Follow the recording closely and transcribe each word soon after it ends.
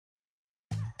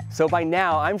So by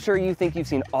now, I'm sure you think you've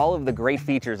seen all of the great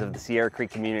features of the Sierra Creek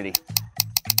community.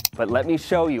 But let me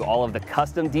show you all of the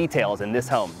custom details in this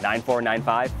home,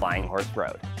 9495 Flying Horse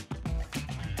Road.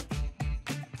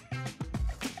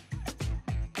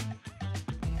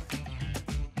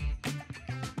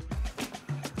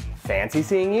 Fancy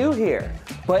seeing you here.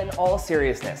 But in all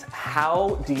seriousness,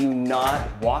 how do you not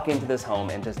walk into this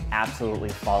home and just absolutely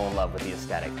fall in love with the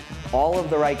aesthetic? All of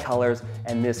the right colors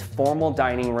and this formal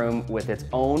dining room with its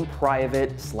own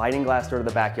private sliding glass door to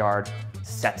the backyard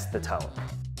sets the tone.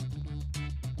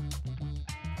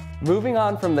 Moving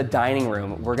on from the dining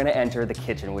room, we're gonna enter the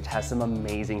kitchen, which has some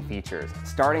amazing features.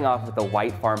 Starting off with the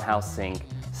white farmhouse sink,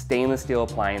 stainless steel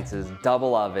appliances,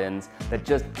 double ovens that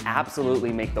just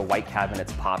absolutely make the white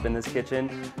cabinets pop in this kitchen.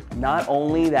 Not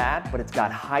only that, but it's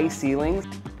got high ceilings.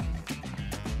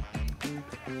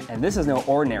 And this is no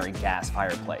ordinary gas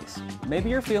fireplace. Maybe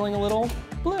you're feeling a little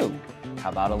blue. How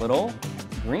about a little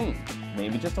green?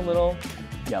 Maybe just a little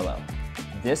yellow.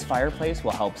 This fireplace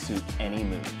will help suit any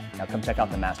mood. Now come check out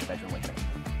the master bedroom with me.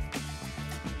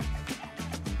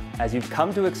 As you've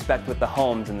come to expect with the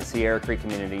homes in the Sierra Creek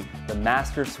community, the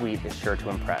master suite is sure to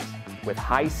impress. With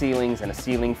high ceilings and a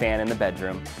ceiling fan in the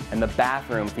bedroom, and the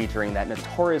bathroom featuring that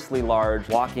notoriously large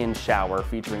walk-in shower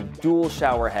featuring dual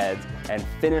shower heads and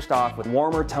finished off with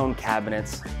warmer toned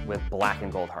cabinets with black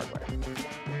and gold hardware.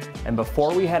 And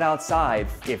before we head outside,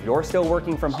 if you're still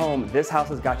working from home, this house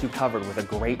has got you covered with a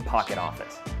great pocket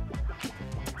office.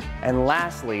 And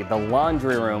lastly, the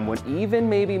laundry room would even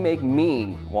maybe make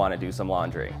me want to do some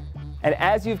laundry. And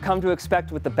as you've come to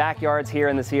expect with the backyards here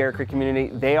in the Sierra Creek community,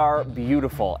 they are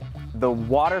beautiful. The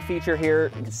water feature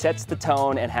here sets the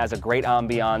tone and has a great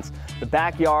ambiance. The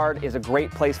backyard is a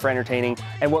great place for entertaining.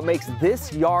 And what makes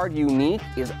this yard unique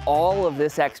is all of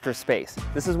this extra space.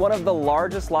 This is one of the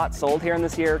largest lots sold here in the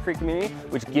Sierra Creek community,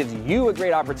 which gives you a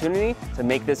great opportunity to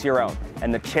make this your own.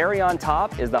 And the cherry on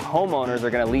top is the homeowners are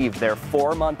gonna leave their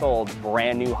 4-month-old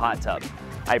brand new hot tub.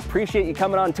 I appreciate you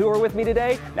coming on tour with me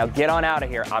today. Now get on out of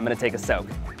here. I'm gonna take a soak.